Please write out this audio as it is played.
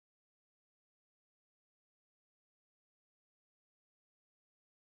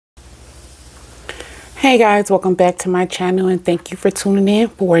Hey guys, welcome back to my channel and thank you for tuning in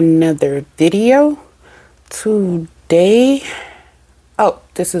for another video. Today,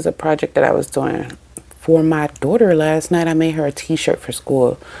 this is a project that I was doing for my daughter last night. I made her a t-shirt for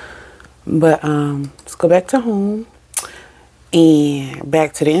school. But let's go back to home and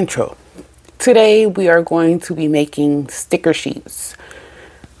back to the intro. Today we are going to be making sticker sheets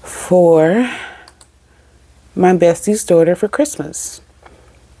for my bestie's daughter for Christmas.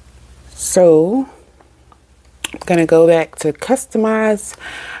 So I'm gonna go back to customize.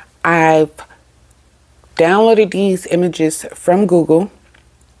 I've downloaded these images from Google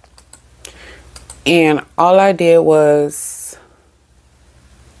and all I did was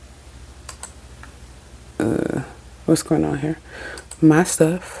what's going on here? My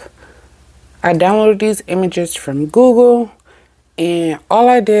stuff. I downloaded these images from Google and all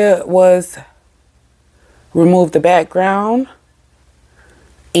I did was remove the background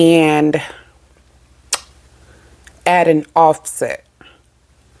and add an offset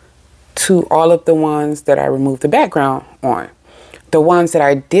to all of the ones that I removed the background on. The ones that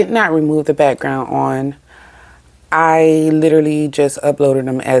I did not remove the background on, I literally just uploaded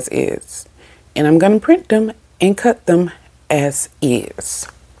them as is. And I'm going to print them and cut them as is.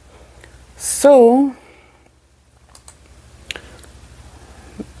 So,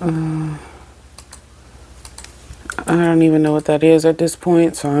 I don't even know what that is at this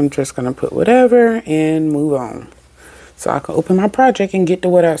point, so I'm just going to put whatever and move on. So I can open my project and get to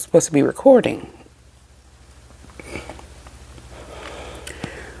what I was supposed to be recording.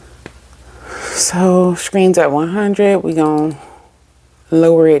 So screen's at 100. We're going to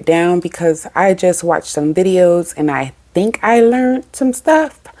lower it down because I just watched some videos and I think I learned some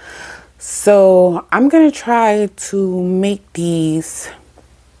stuff. So I'm going to try to make these.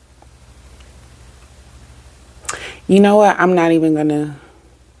 You know what? I'm not even going to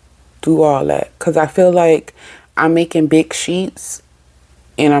do all that because I feel like I'm making big sheets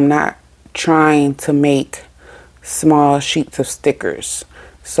and I'm not trying to make small sheets of stickers,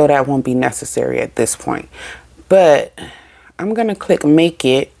 so that won't be necessary at this point. But I'm gonna click make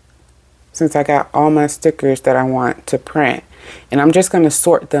it since I got all my stickers that I want to print, and I'm just gonna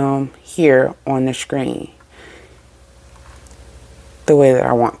sort them here on the screen the way that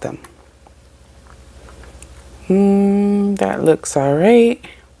I want them. That looks all right.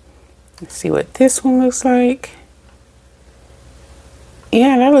 Let's see what this one looks like.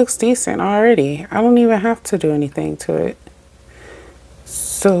 Yeah, that looks decent already. I don't even have to do anything to it.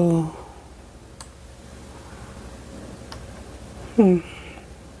 So, do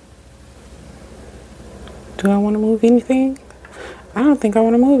I want to move anything? I don't think I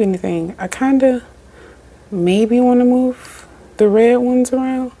want to move anything. I kind of maybe want to move the red ones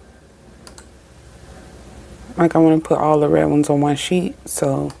around. Like I want to put all the red ones on one sheet.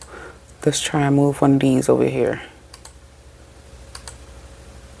 So let's try and move one of these over here.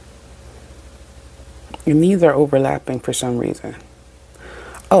 And these are overlapping for some reason.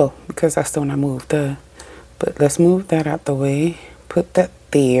 Oh, because that's the one I moved. But let's move that out the way. Put that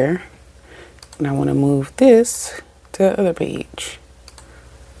there. And I want to move this to the other page.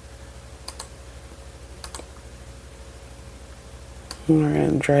 And we're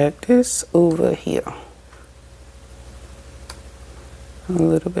going to drag this over here. A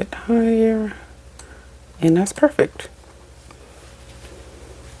little bit higher. And that's perfect.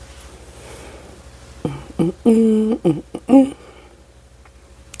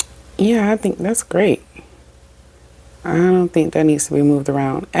 Yeah, I think that's great. I don't think that needs to be moved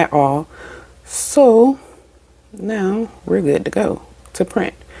around at all. So now we're good to go to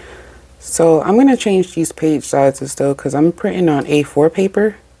print. So I'm going to change these page sizes though, because I'm printing on A4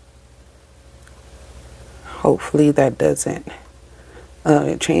 paper. Hopefully that doesn't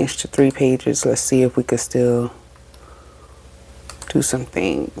change to 3 pages. Let's see if we could still do some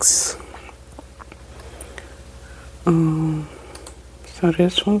things. So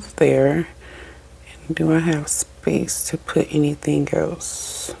this one's there. And do I have space to put anything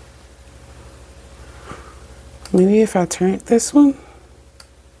else? Maybe if I turn this one.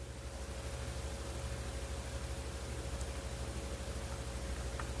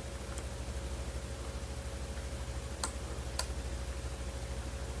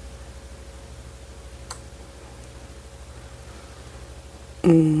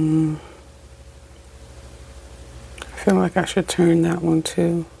 I feel like I should turn that one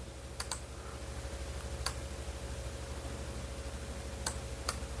too.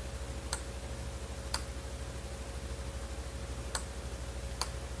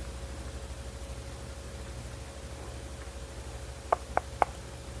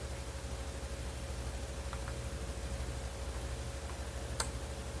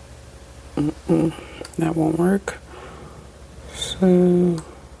 That won't work. So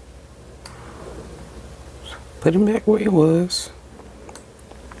put him back where he was.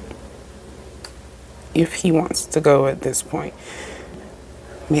 If he wants to go at this point.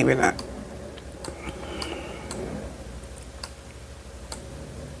 Maybe not.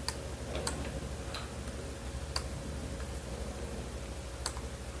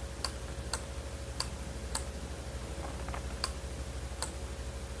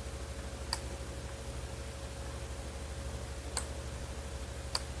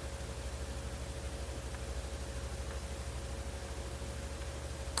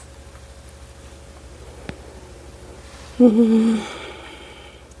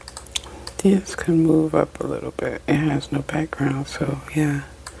 This can move up a little bit. It has no background, so yeah.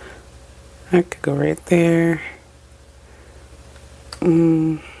 I could go right there.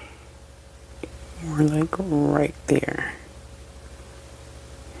 Or like right there.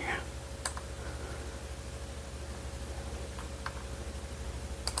 Yeah.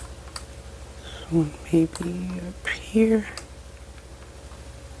 So maybe up here.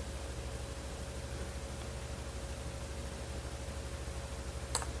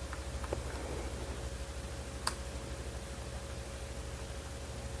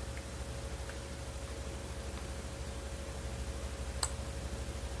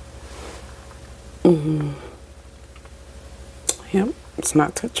 Yep, it's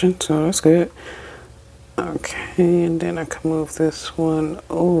not touching, so that's good. Okay, and then I can move this one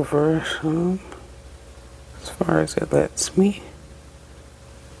over some as far as it lets me.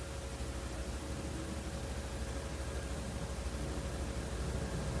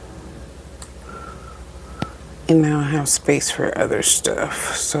 And now I have space for other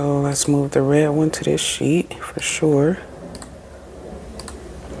stuff. So let's move the red one to this sheet for sure.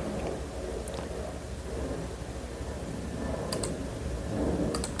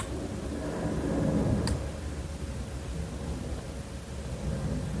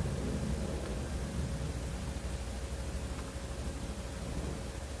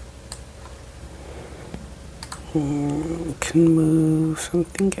 Can move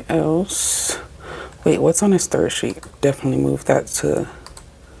something else. Wait, what's on this third sheet? Definitely move that to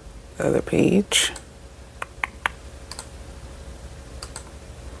the other page.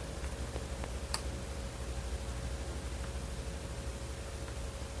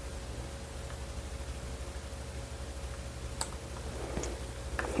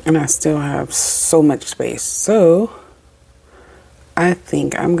 And I still have so much space. So I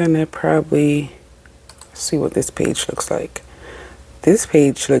think I'm gonna probably see what this page looks like. This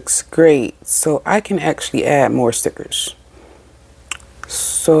page looks great, so I can actually add more stickers.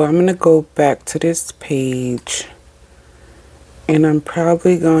 So I'm gonna go back to this page, and I'm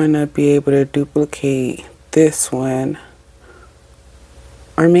probably gonna be able to duplicate this one,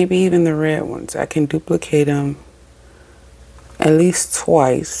 or maybe even the red ones. I can duplicate them at least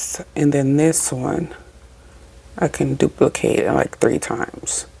twice, and then this one I can duplicate it like 3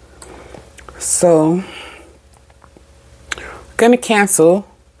 times. So gonna cancel,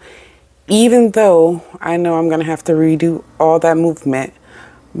 even though I know I'm gonna have to redo all that movement,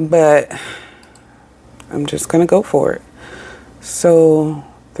 but I'm just gonna go for it. So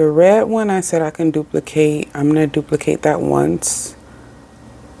the red one I said I can duplicate. I'm gonna duplicate that once,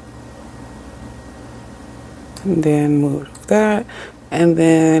 and then move that, and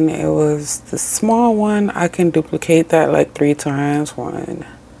then it was the small one. I can duplicate that like 3 times. 1,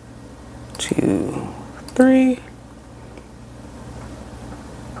 2, 3.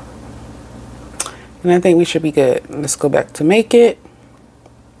 And I think we should be good. Let's go back to make it.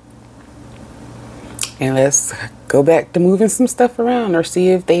 And let's go back to moving some stuff around, or see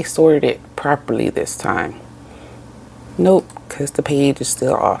if they sorted it properly this time. Nope, because the page is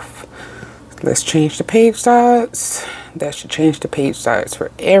still off. Let's change the page size. That should change the page size for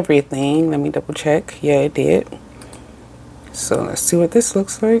everything. Let me double check. Yeah, it did. So let's see what this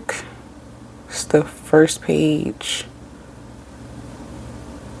looks like. It's the first page.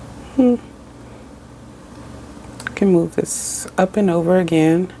 Can move this up and over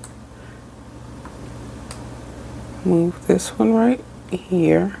again. Move this one right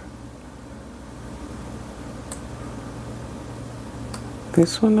here.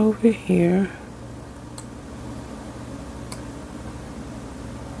 This one over here.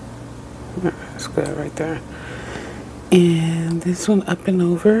 That's good right there. And this one up and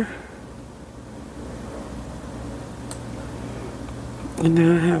over. And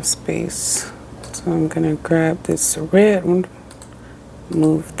now I have space. So I'm gonna grab this red one,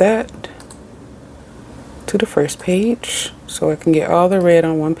 move that to the first page so I can get all the red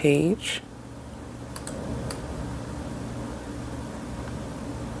on one page.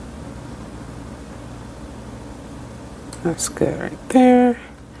 That's good right there.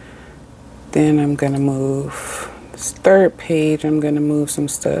 Then I'm gonna move this third page. I'm gonna move some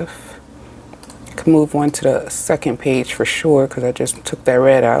stuff. I can move one to the second page for sure because I just took that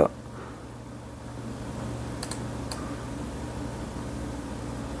red out.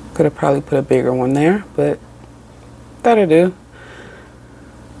 Could have probably put a bigger one there, but that'll do.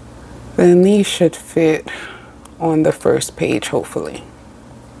 Then these should fit on the first page, hopefully.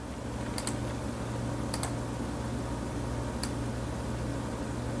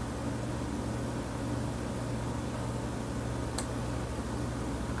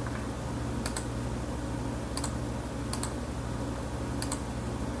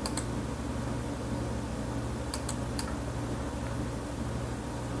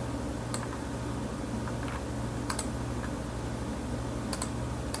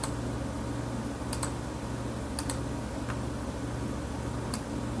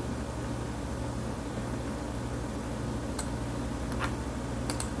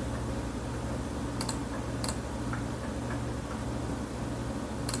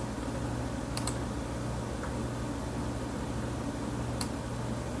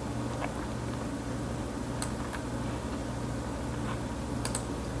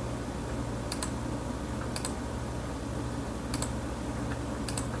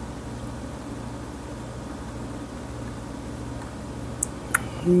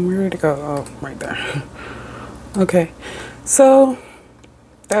 Where'd it go? Oh, right there. Okay, so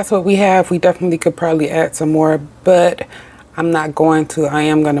that's what we have. We definitely could probably add some more, but I'm not going to. I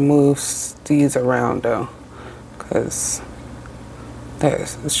am going to move these around though, because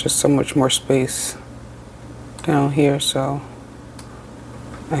it's just so much more space down here, so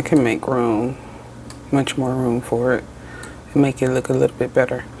I can make room, much more room for it, and make it look a little bit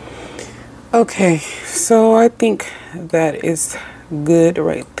better. Okay, so I think that is good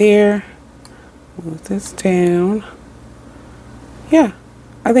right there. Move this down. Yeah,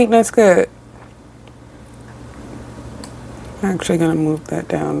 I think that's good. I'm actually gonna move that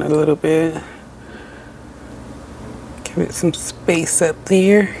down a little bit. Give it some space up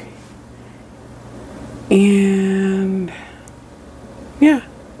there. And yeah,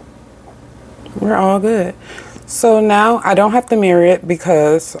 we're all good. So now I don't have to mirror it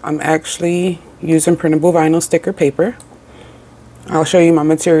because I'm actually using printable vinyl sticker paper. I'll show you my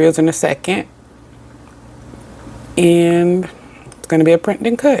materials in a second. And it's going to be a print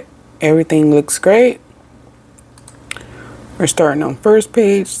and cut. Everything looks great. We're starting on first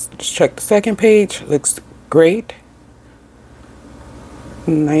page. Just check the second page. Looks great.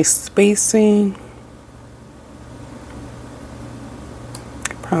 Nice spacing.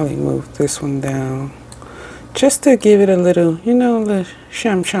 Probably move this one down just to give it a little, you know, the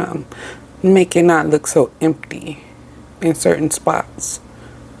shum. Make it not look so empty in certain spots.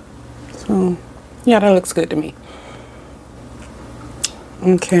 So yeah, that looks good to me.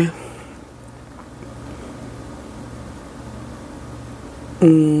 Okay.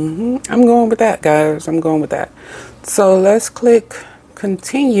 I'm going with that, guys. I'm going with that. So let's click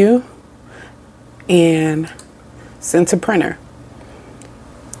continue and send to printer.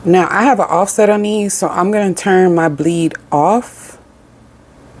 Now I have an offset on these, so I'm going to turn my bleed off.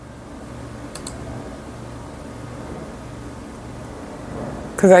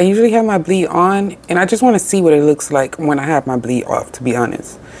 Because I usually have my bleed on, and I just want to see what it looks like when I have my bleed off, to be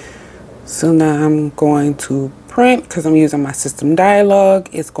honest. So now I'm going to print because I'm using my system dialog.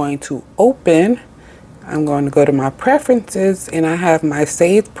 It's going to open. I'm going to go to my preferences, and I have my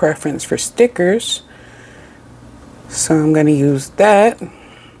saved preference for stickers. So I'm going to use that.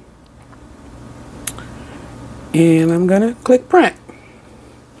 And I'm going to click print.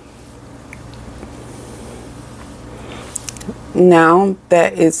 Now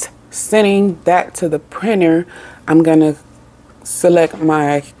that it's sending that to the printer, I'm going to select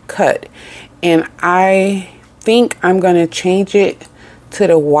my cut. And I think I'm going to change it to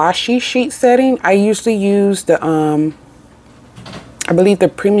the washi sheet setting. I usually use the, I believe the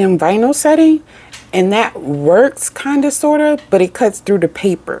premium vinyl setting. And that works kind of, sort of, but it cuts through the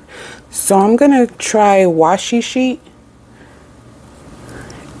paper. So I'm going to try washi sheet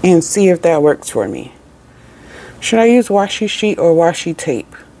and see if that works for me. Should I use washi sheet or washi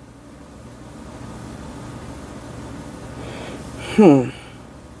tape? I'm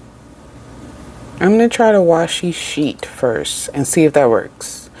going to try the washi sheet first and see if that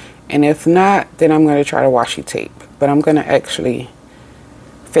works. And if not, then I'm going to try the washi tape. But I'm going to actually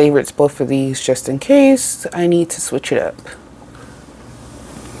favorites both of these just in case I need to switch it up.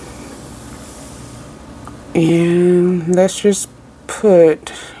 And let's just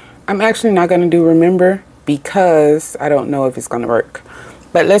put, I'm actually not going to do remember because I don't know if it's going to work.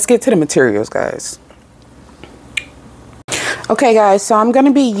 But let's get to the materials, guys. Okay guys, so I'm going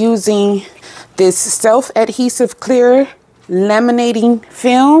to be using this self-adhesive clear laminating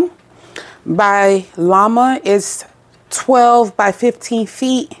film by Llama. It's 12 by 15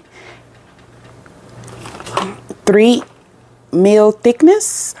 feet, 3 mil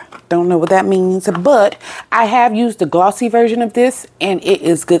thickness. Don't know what that means, but I have used the glossy version of this and it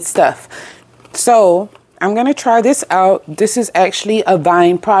is good stuff. So I'm going to try this out. This is actually a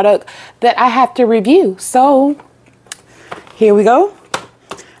Vine product that I have to review. So here we go.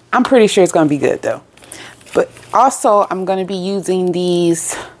 I'm pretty sure it's going to be good though. But also I'm going to be using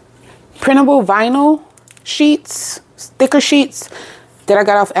these printable vinyl sheets, sticker sheets that I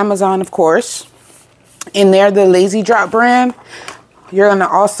got off Amazon, of course. And they're the Lazy Drop brand. You're going to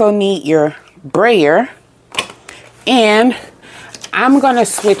also need your brayer. And I'm going to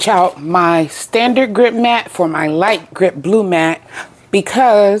switch out my standard grip mat for my light grip blue mat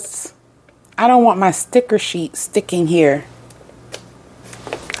because I don't want my sticker sheet sticking here.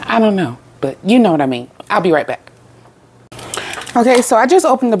 I don't know, but you know what I mean. I'll be right back. Okay, so I just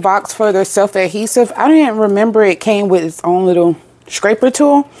opened the box for the self-adhesive. I didn't remember it came with its own little scraper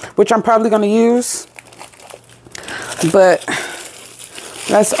tool, which I'm probably going to use. But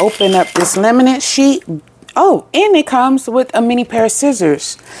let's open up this laminate sheet. Oh, and it comes with a mini pair of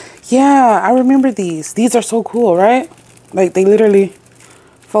scissors. Yeah, I remember these. These are so cool, right? Like they literally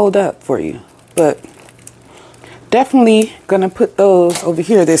fold up for you. But definitely gonna put those over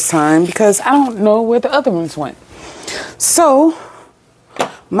here this time because I don't know where the other ones went. So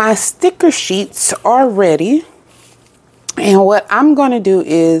my sticker sheets are ready. And what I'm gonna do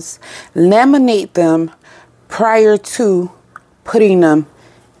is laminate them prior to putting them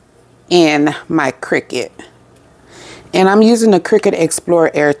in my Cricut. And I'm using the Cricut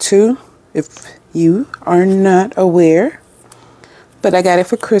Explorer Air 2 if you are not aware, but I got it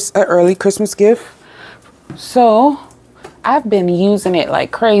for an early Christmas gift. So I've been using it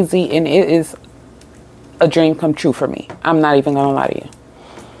like crazy and it is a dream come true for me. I'm not even gonna lie to you.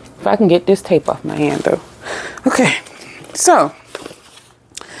 If I can get this tape off my hand though. Okay, so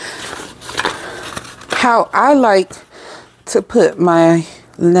how I like to put my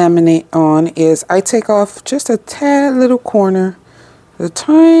laminate on is I take off just a tad little corner, a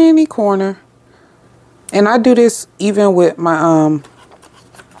tiny corner, and I do this even with my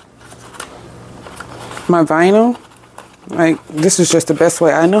my vinyl. Like this is just the best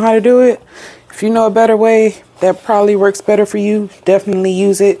way I know how to do it. If you know a better way that probably works better for you, definitely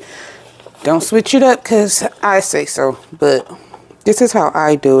use it. Don't switch it up because I say so, but this is how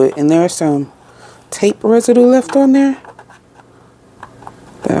I do it. And there's some tape residue left on there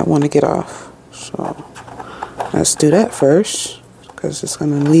that I want to get off. So let's do that first because it's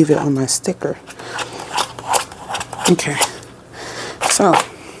going to leave it on my sticker. Okay, so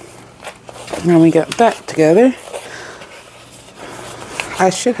now we got that together. I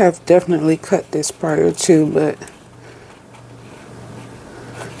should have definitely cut this prior to, but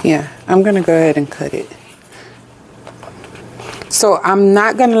yeah, I'm going to go ahead and cut it. So I'm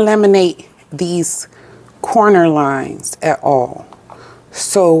not going to laminate these corner lines at all.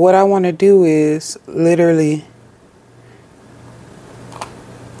 So what I want to do is literally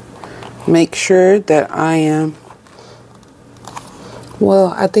make sure that I am,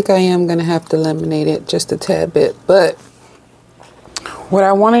 well, I think I am going to have to laminate it just a tad bit, but what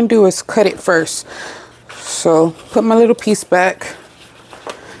I want to do is cut it first. So put my little piece back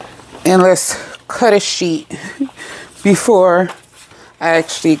and let's cut a sheet before I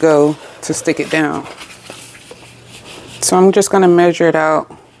actually go to stick it down. So I'm just going to measure it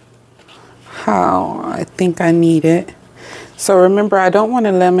out how I think I need it. So remember, I don't want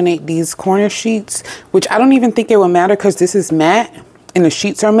to laminate these corner sheets, which I don't even think it will matter because this is matte and the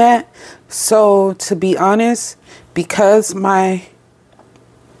sheets are matte. So to be honest, because my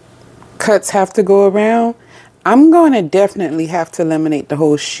cuts have to go around, I'm going to definitely have to laminate the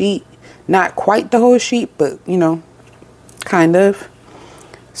whole sheet. Not quite the whole sheet, but you know, kind of.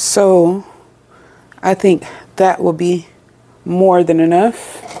 So I think that will be more than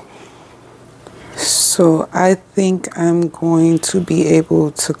enough. So I think I'm going to be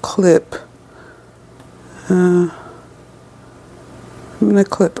able to clip. I'm going to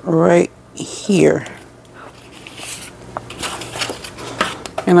clip right here.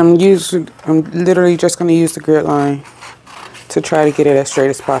 And I'm literally just going to use the grid line to try to get it as straight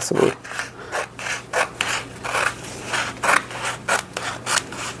as possible.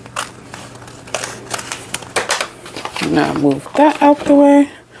 Now move that out the way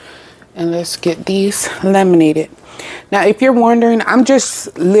and let's get these laminated. Now if you're wondering, I'm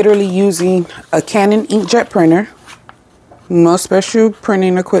just literally using a Canon inkjet printer. No special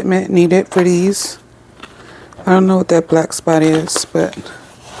printing equipment needed for these. I don't know what that black spot is, but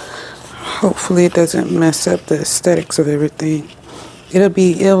hopefully it doesn't mess up the aesthetics of everything.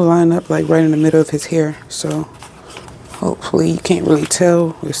 It'll line up like right in the middle of his hair, so hopefully you can't really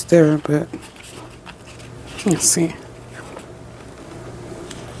tell it's there, but let's see.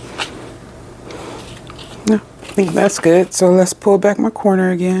 No, I think that's good. So let's pull back my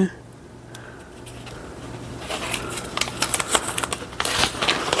corner again.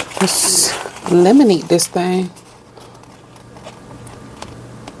 Let's laminate this thing.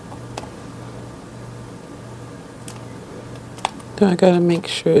 I gotta make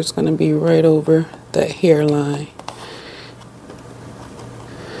sure it's gonna be right over that hairline.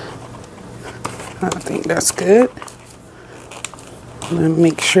 I think that's good. I'm gonna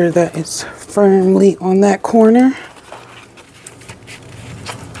make sure that it's firmly on that corner.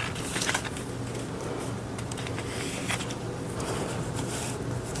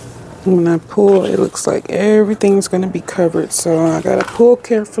 When I pull, it looks like everything's gonna be covered, so I gotta pull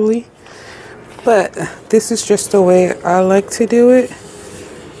carefully. But this is just the way I like to do it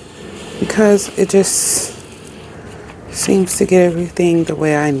because it just seems to get everything the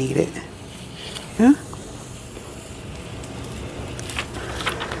way I need it. Yeah.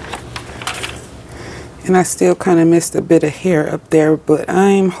 And I still kind of missed a bit of hair up there, but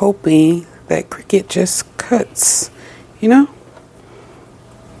I'm hoping that Cricut just cuts, you know?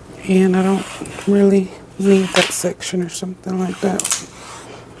 And I don't really need that section or something like that.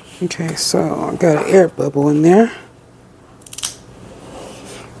 Okay, so I got an air bubble in there.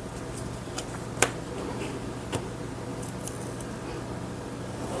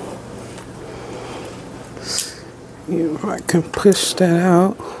 If I can push that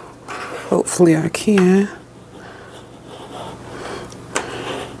out, hopefully I can.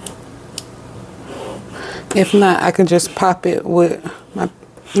 If not, I can just pop it with my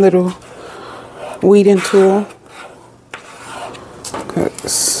little weeding tool.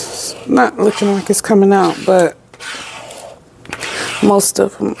 It's not looking like it's coming out, but most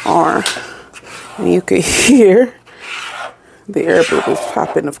of them are. And you can hear the air bubbles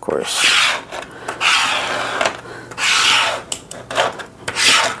popping, of course.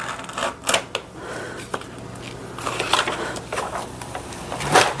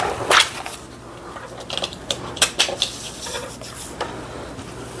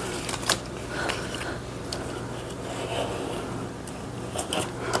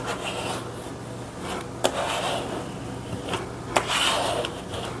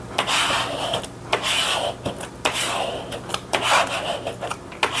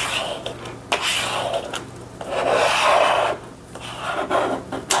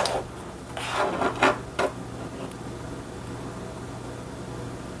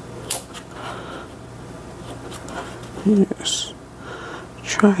 Yes.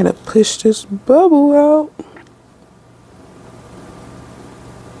 Try to push this bubble out.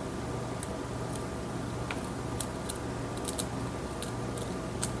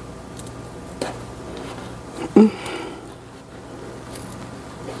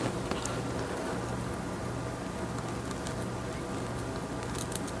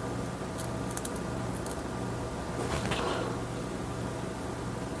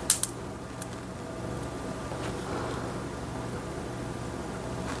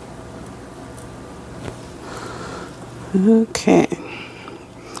 Okay,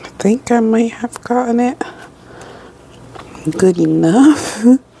 I think I might have gotten it good enough.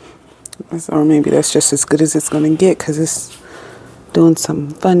 Or maybe that's just as good as it's gonna get because it's doing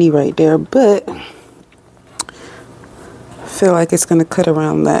something funny right there, but I feel like it's gonna cut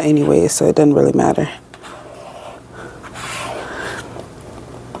around that anyway, so it doesn't really matter.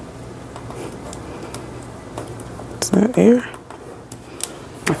 Is that air?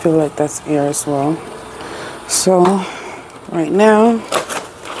 I feel like that's air as well. So right now,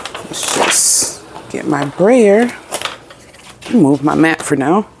 let's just get my brayer, move my mat for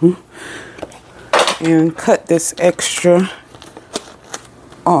now, and cut this extra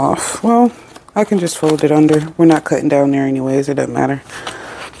off. Well, I can just fold it under. We're not cutting down there anyways, it doesn't matter.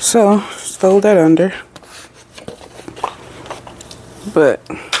 So just fold that under. But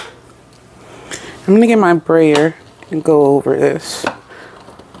I'm gonna get my brayer and go over this.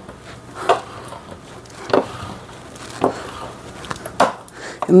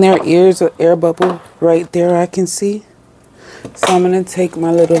 And there is an air bubble right there I can see. So I'm going to take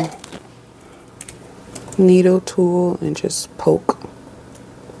my little needle tool and just poke.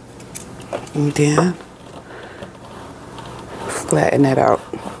 And then flatten that out.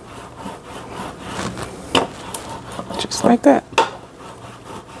 Just like that.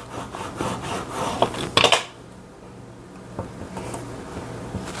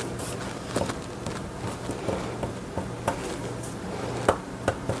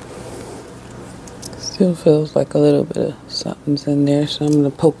 Still feels like a little bit of something's in there, so I'm gonna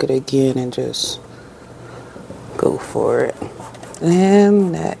poke it again and just go for it.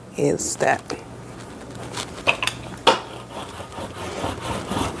 And that is that.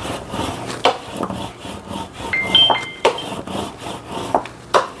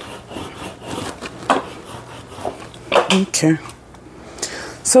 Okay.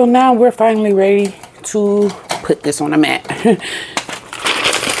 So now we're finally ready to put this on a mat.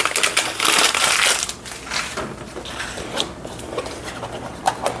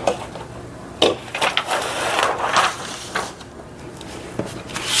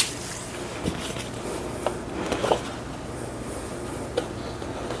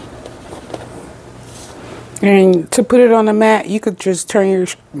 And to put it on the mat, you could just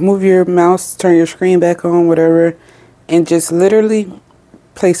move your mouse, turn your screen back on, whatever, and just literally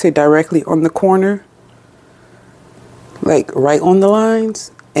place it directly on the corner, like right on the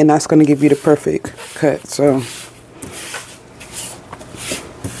lines, and that's going to give you the perfect cut. So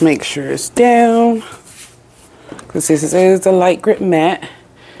make sure it's down, because this is a light grip mat,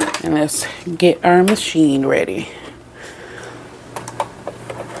 and let's get our machine ready.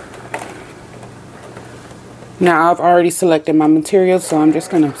 Now I've already selected my material, so I'm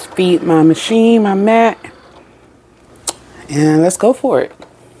just gonna feed my machine, my mat, and let's go for it.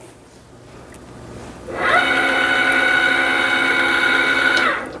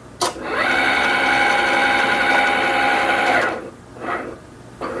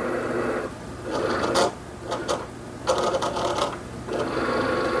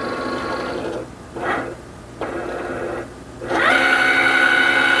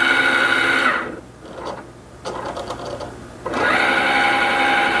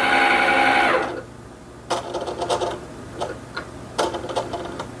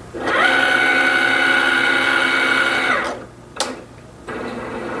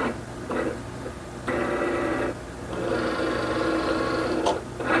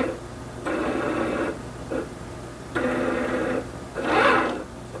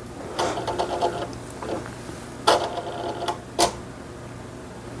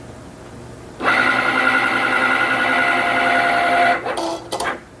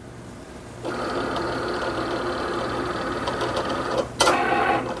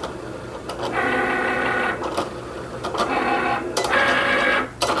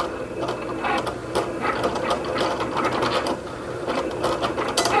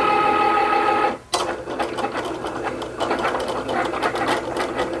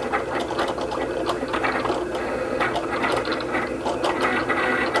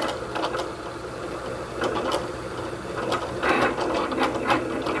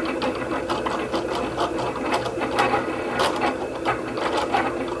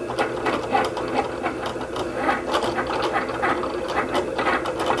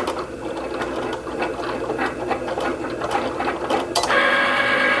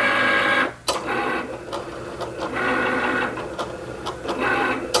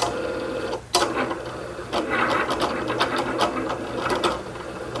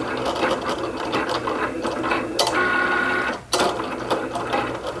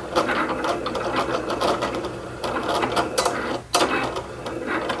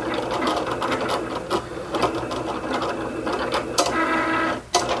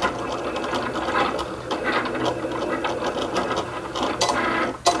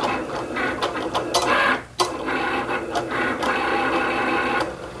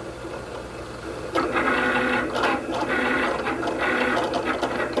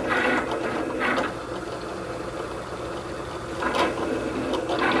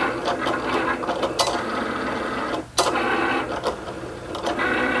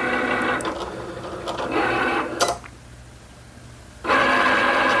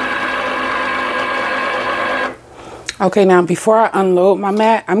 Okay, now before I unload my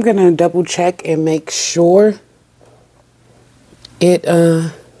mat, I'm gonna double check and make sure it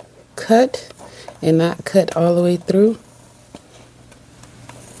cut and not cut all the way through.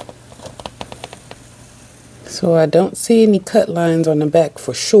 So I don't see any cut lines on the back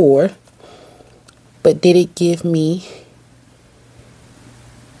for sure, but did it give me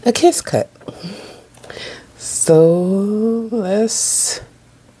a kiss cut? So let's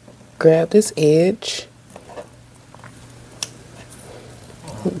grab this edge.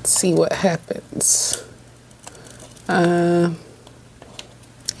 Let's see what happens.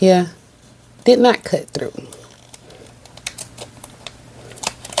 Yeah, did not cut through.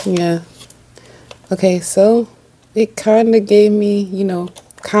 Yeah. Okay, so it kind of gave me, you know,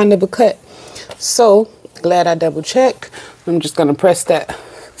 kind of a cut. So glad I double checked. I'm just gonna press that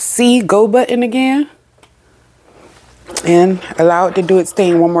C go button again. and allow it to do its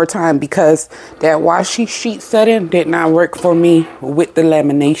thing one more time, because that washi sheet setting did not work for me with the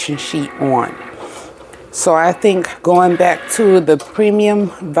lamination sheet on. So I think going back to the premium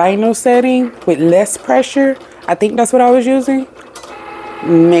vinyl setting with less pressure, I think that's what I was using,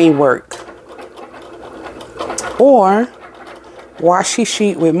 may work. Or washi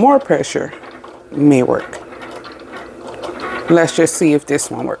sheet with more pressure may work. Let's just see if this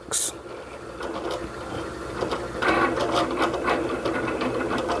one works.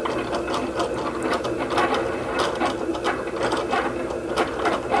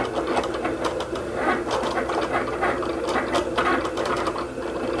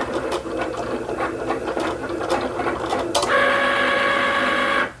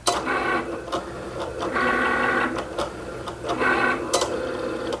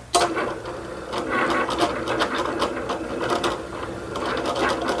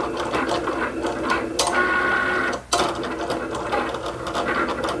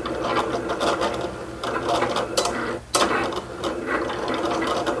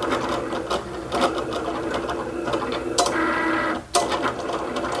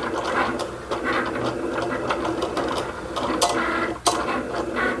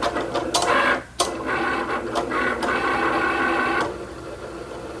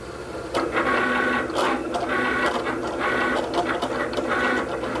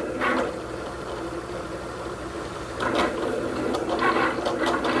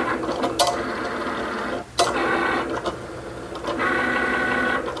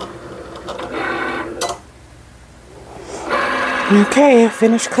 Okay, I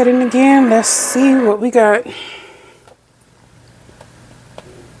finished cutting again. Let's see what we got.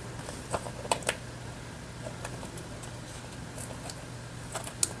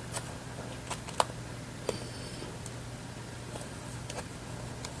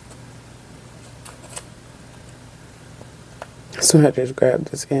 So I just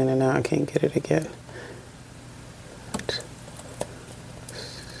grabbed this in and now I can't get it again.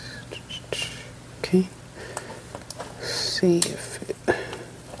 Okay. See if it,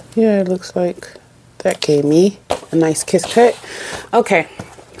 yeah, it looks like that gave me a nice kiss cut. Okay,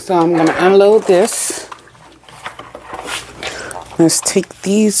 so I'm gonna unload this. Let's take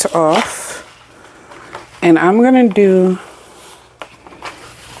these off, and I'm gonna do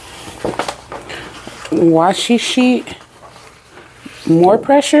washi sheet, more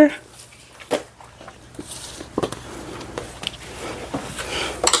pressure,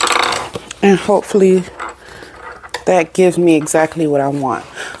 and hopefully that gives me exactly what I want.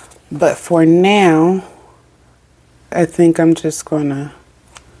 But for now, I think I'm just gonna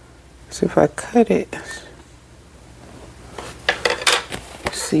see if I cut it.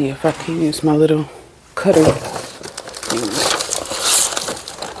 See if I can use my little cutter thing.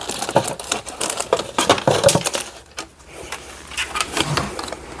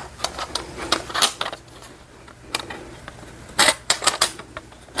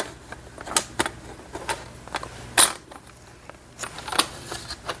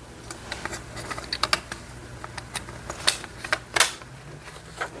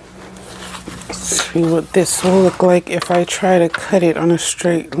 See what this will look like if I try to cut it on a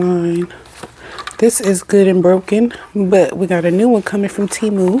straight line. This is good and broken, but we got a new one coming from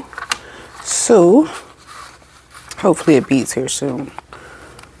Temu, so hopefully it beats here soon.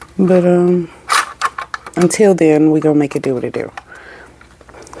 But until then, we're gonna make it do what it do.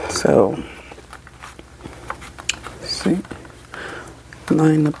 So see,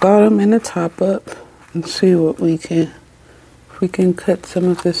 line the bottom and the top up and see what we can. We can cut some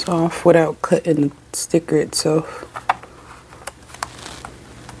of this off without cutting the sticker itself.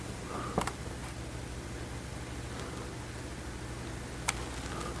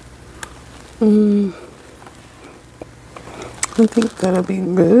 I think that'll be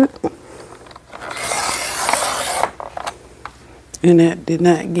good. And that did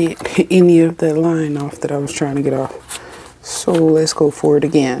not get any of the line off that I was trying to get off. So let's go for it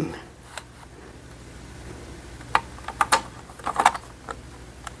again.